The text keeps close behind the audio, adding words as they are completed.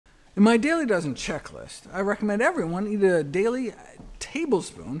In my Daily Dozen checklist, I recommend everyone eat a daily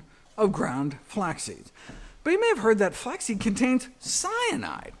tablespoon of ground flax seeds. But you may have heard that flaxseed contains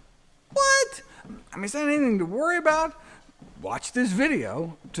cyanide. What? Is that anything to worry about? Watch this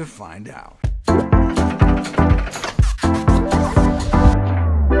video to find out.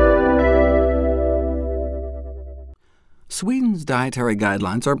 Sweden's dietary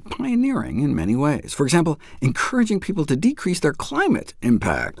guidelines are pioneering in many ways. For example, encouraging people to decrease their climate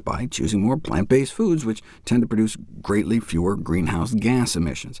impact by choosing more plant-based foods, which tend to produce greatly fewer greenhouse gas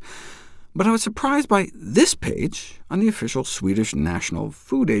emissions. But I was surprised by this page on the official Swedish National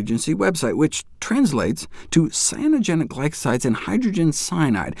Food Agency website, which translates to cyanogenic glycosides and hydrogen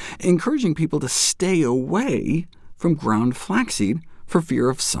cyanide, encouraging people to stay away from ground flaxseed for fear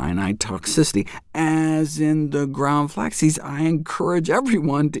of cyanide toxicity. As in the ground flax seeds I encourage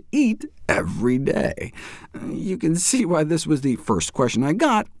everyone to eat every day. You can see why this was the first question I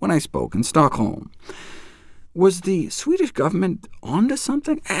got when I spoke in Stockholm. Was the Swedish government onto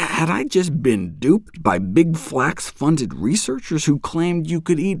something? Had I just been duped by big flax-funded researchers who claimed you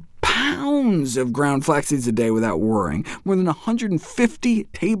could eat pounds of ground flax seeds a day without worrying, more than 150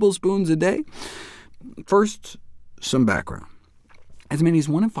 tablespoons a day? First, some background. As many as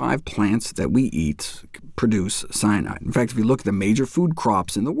 1 in 5 plants that we eat produce cyanide. In fact, if you look at the major food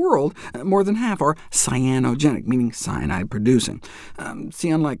crops in the world, more than half are cyanogenic, meaning cyanide-producing. See,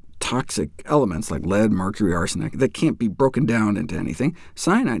 unlike toxic elements like lead, mercury, arsenic that can't be broken down into anything,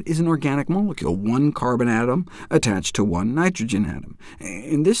 cyanide is an organic molecule, one carbon atom attached to one nitrogen atom.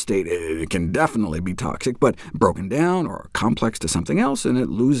 In this state, it can definitely be toxic, but broken down or complex to something else, and it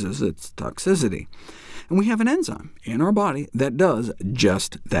loses its toxicity. And we have an enzyme in our body that does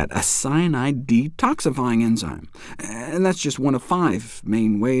just that, a cyanide detoxifying enzyme. And that's just one of 5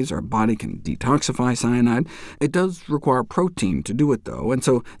 main ways our body can detoxify cyanide. It does require protein to do it, though, and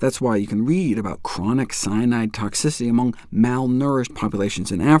so that's why you can read about chronic cyanide toxicity among malnourished populations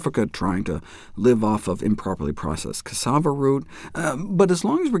in Africa trying to live off of improperly processed cassava root. But as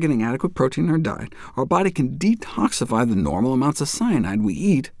long as we're getting adequate protein in our diet, our body can detoxify the normal amounts of cyanide we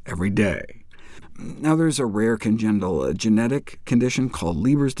eat every day. Now, there's a rare congenital genetic condition called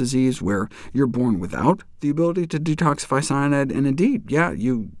Leber's disease, where you're born without the ability to detoxify cyanide, and indeed, yeah,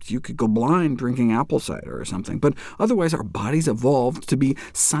 you could go blind drinking apple cider or something, but otherwise our bodies evolved to be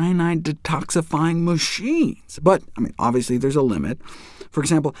cyanide detoxifying machines. But, obviously there's a limit. For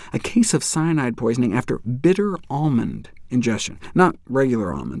example, a case of cyanide poisoning after bitter almond ingestion, not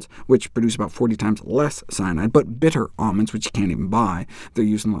regular almonds, which produce about 40 times less cyanide, but bitter almonds, which you can't even buy. They're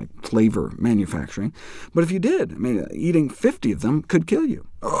used in flavor manufacturing. But if you did, eating 50 of them could kill you,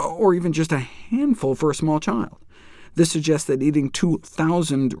 or even just a handful for a small child. This suggests that eating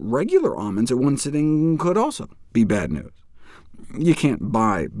 2,000 regular almonds at one sitting could also be bad news. You can't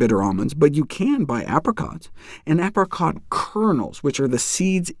buy bitter almonds, but you can buy apricots. And apricot kernels, which are the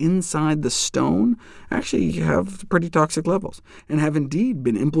seeds inside the stone, actually have pretty toxic levels, and have indeed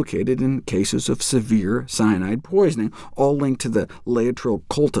been implicated in cases of severe cyanide poisoning, all linked to the Laetrile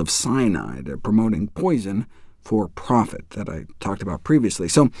cult of cyanide, promoting poison for profit that I talked about previously.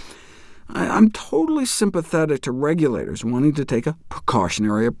 So I'm totally sympathetic to regulators wanting to take a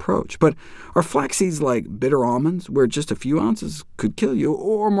precautionary approach. But are flax seeds like bitter almonds, where just a few ounces could kill you,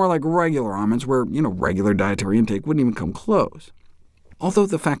 or more like regular almonds, where regular dietary intake wouldn't even come close? Although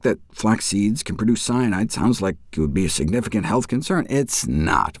the fact that flax seeds can produce cyanide sounds like it would be a significant health concern, it's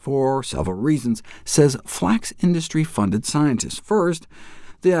not, for several reasons, says flax industry-funded scientists. First,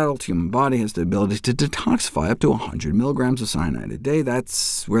 the adult human body has the ability to detoxify up to 100 milligrams of cyanide a day.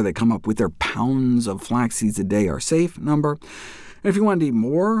 That's where they come up with their pounds of flax seeds a day are safe number. And if you want to eat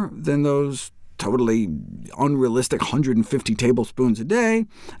more than those totally unrealistic 150 tablespoons a day,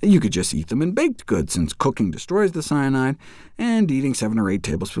 you could just eat them in baked goods, since cooking destroys the cyanide, and eating 7 or 8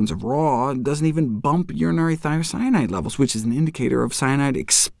 tablespoons of raw doesn't even bump urinary thiocyanide levels, which is an indicator of cyanide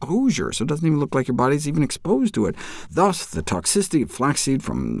exposure, so it doesn't even look like your body's even exposed to it. Thus, the toxicity of flaxseed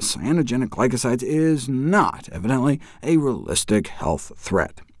from cyanogenic glycosides is not, evidently, a realistic health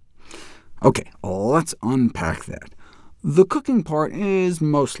threat. OK, let's unpack that. The cooking part is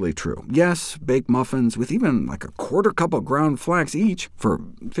mostly true. Yes, bake muffins with even a quarter cup of ground flax each for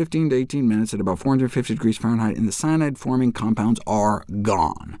 15 to 18 minutes at about 450 degrees Fahrenheit, and the cyanide-forming compounds are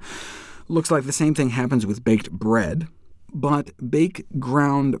gone. Looks like the same thing happens with baked bread, but bake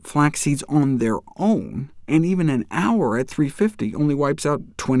ground flax seeds on their own, and even an hour at 350 only wipes out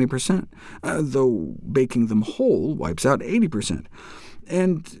 20%, though baking them whole wipes out 80%.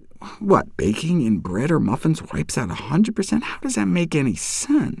 And what, baking in bread or muffins wipes out 100%? How does that make any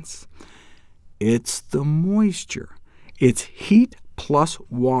sense? It's the moisture. It's heat plus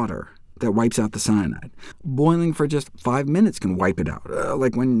water that wipes out the cyanide. Boiling for just 5 minutes can wipe it out,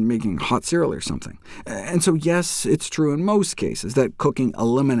 like when making hot cereal or something. And so yes, it's true in most cases that cooking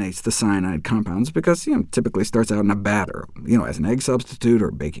eliminates the cyanide compounds, because typically starts out in a batter, as an egg substitute, or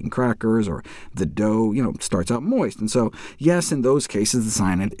baking crackers, or the dough starts out moist. And so yes, in those cases the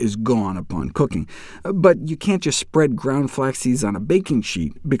cyanide is gone upon cooking. But you can't just spread ground flax seeds on a baking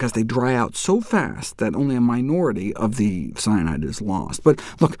sheet, because they dry out so fast that only a minority of the cyanide is lost. But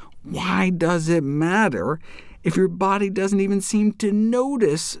look, why does it matter if your body doesn't even seem to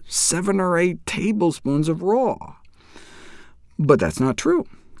notice 7 or 8 tablespoons of raw? But that's not true.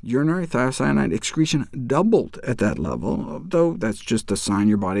 Urinary thiocyanide excretion doubled at that level, though that's just a sign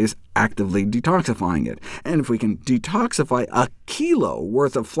your body is actively detoxifying it. And if we can detoxify a kilo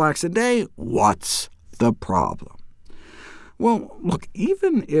worth of flax a day, what's the problem? Well, look,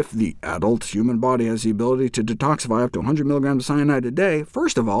 even if the adult human body has the ability to detoxify up to 100 milligrams of cyanide a day,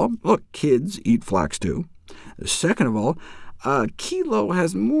 first of all, look, kids eat flax too. Second of all, a kilo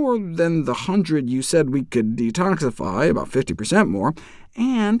has more than the 100 you said we could detoxify, about 50% more,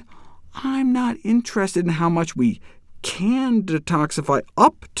 and I'm not interested in how much we can detoxify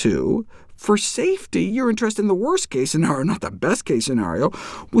up to. For safety, you're interested in the worst-case scenario, not the best-case scenario.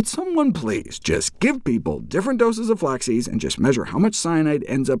 Would someone please just give people different doses of flax seeds and just measure how much cyanide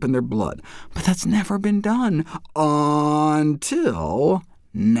ends up in their blood? But that's never been done until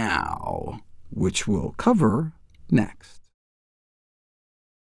now, which we'll cover next.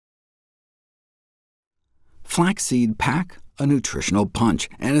 Flaxseed pack a nutritional punch,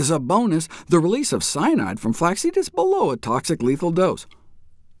 and as a bonus, the release of cyanide from flaxseed is below a toxic lethal dose.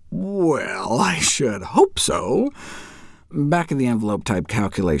 Well, I should hope so. Back-of-the-envelope type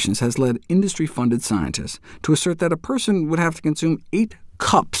calculations has led industry-funded scientists to assert that a person would have to consume 8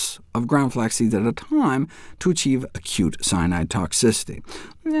 cups of ground flax seeds at a time to achieve acute cyanide toxicity.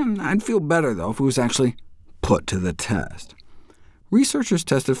 I'd feel better, though, if it was actually put to the test. Researchers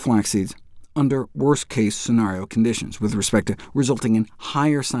tested flax seeds under worst-case scenario conditions with respect to resulting in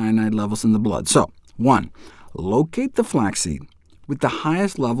higher cyanide levels in the blood. So, 1. Locate the flaxseed with the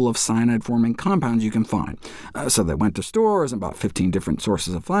highest level of cyanide-forming compounds you can find. So they went to stores, about 15 different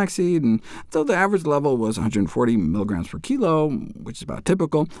sources of flaxseed, and though the average level was 140 milligrams per kilo, which is about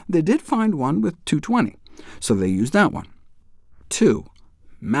typical, they did find one with 220, so they used that one. 2.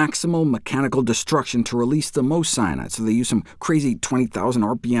 Maximal mechanical destruction to release the most cyanide, so they used some crazy 20,000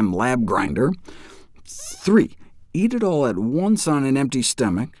 RPM lab grinder. 3. Eat it all at once on an empty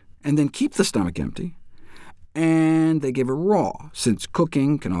stomach, and then keep the stomach empty. And they give it raw, since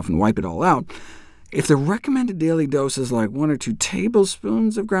cooking can often wipe it all out. If the recommended daily dose is like 1 or 2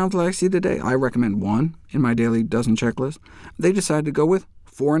 tablespoons of ground flaxseed a day, I recommend 1 in my daily dozen checklist, they decided to go with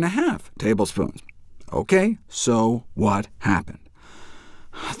 4.5 tablespoons. OK, so what happened?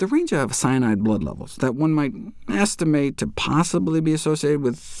 The range of cyanide blood levels that one might estimate to possibly be associated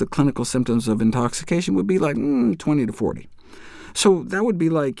with the clinical symptoms of intoxication would be like 20 to 40. So that would be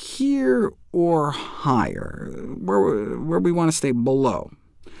like here or higher, where we want to stay below.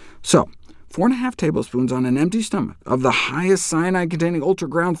 So 4.5 tablespoons on an empty stomach of the highest cyanide-containing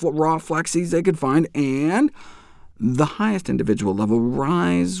ultra-ground raw flax seeds they could find, and the highest individual level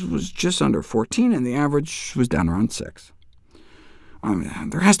rise was just under 14, and the average was down around 6.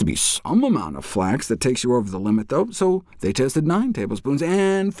 There has to be some amount of flax that takes you over the limit, though, so they tested 9 tablespoons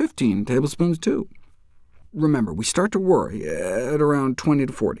and 15 tablespoons too. Remember, we start to worry at around 20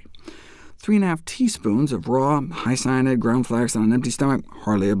 to 40. 3.5 teaspoons of raw, high cyanide ground flax on an empty stomach,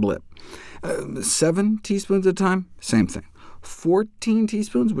 hardly a blip. 7 teaspoons at a time, same thing. 14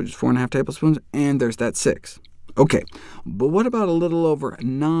 teaspoons, which is 4.5 tablespoons, and there's that 6. OK, but what about a little over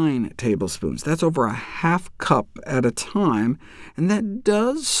 9 tablespoons? That's over a half cup at a time, and that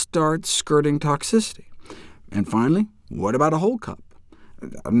does start skirting toxicity. And finally, what about a whole cup? I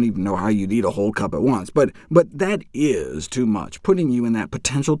don't even know how you'd eat a whole cup at once, but that is too much, putting you in that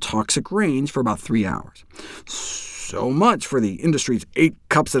potential toxic range for about 3 hours. So much for the industry's 8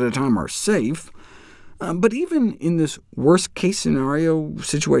 cups at a time are safe. But even in this worst-case scenario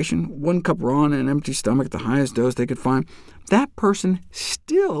situation, 1 cup raw on an empty stomach, the highest dose they could find, that person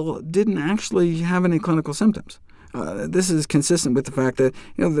still didn't actually have any clinical symptoms. This is consistent with the fact that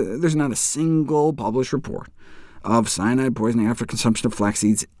there's not a single published report of cyanide poisoning after consumption of flax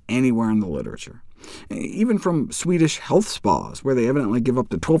seeds anywhere in the literature. Even from Swedish health spas, where they evidently give up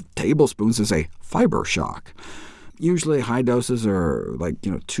to 12 tablespoons as a fiber shock. Usually high doses are like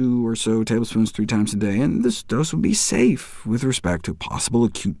 2 or so tablespoons 3 times a day, and this dose would be safe with respect to possible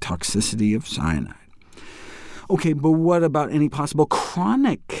acute toxicity of cyanide. OK, but what about any possible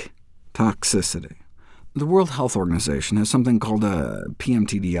chronic toxicity? The World Health Organization has something called a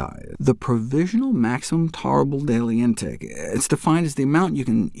PMTDI, the Provisional Maximum Tolerable Daily Intake. It's defined as the amount you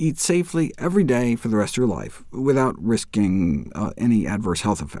can eat safely every day for the rest of your life, without risking any adverse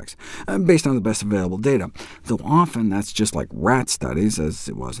health effects, based on the best available data, though often that's just like rat studies, as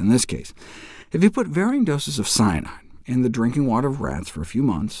it was in this case. If you put varying doses of cyanide in the drinking water of rats for a few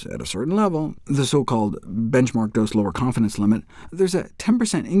months at a certain level, the so-called benchmark dose lower confidence limit, there's a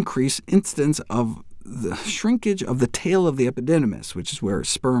 10% increase incidence of the shrinkage of the tail of the epididymis, which is where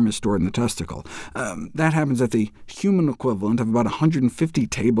sperm is stored in the testicle. That happens at the human equivalent of about 150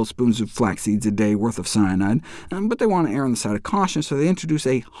 tablespoons of flax seeds a day worth of cyanide, but they want to err on the side of caution, so they introduce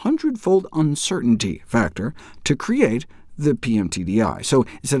a 100-fold uncertainty factor to create the PMTDI. So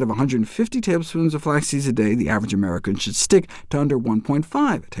instead of 150 tablespoons of flax seeds a day, the average American should stick to under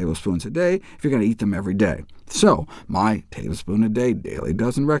 1.5 tablespoons a day if you're going to eat them every day. So my tablespoon-a-day daily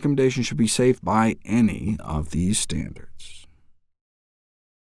dozen recommendation should be safe by any of these standards.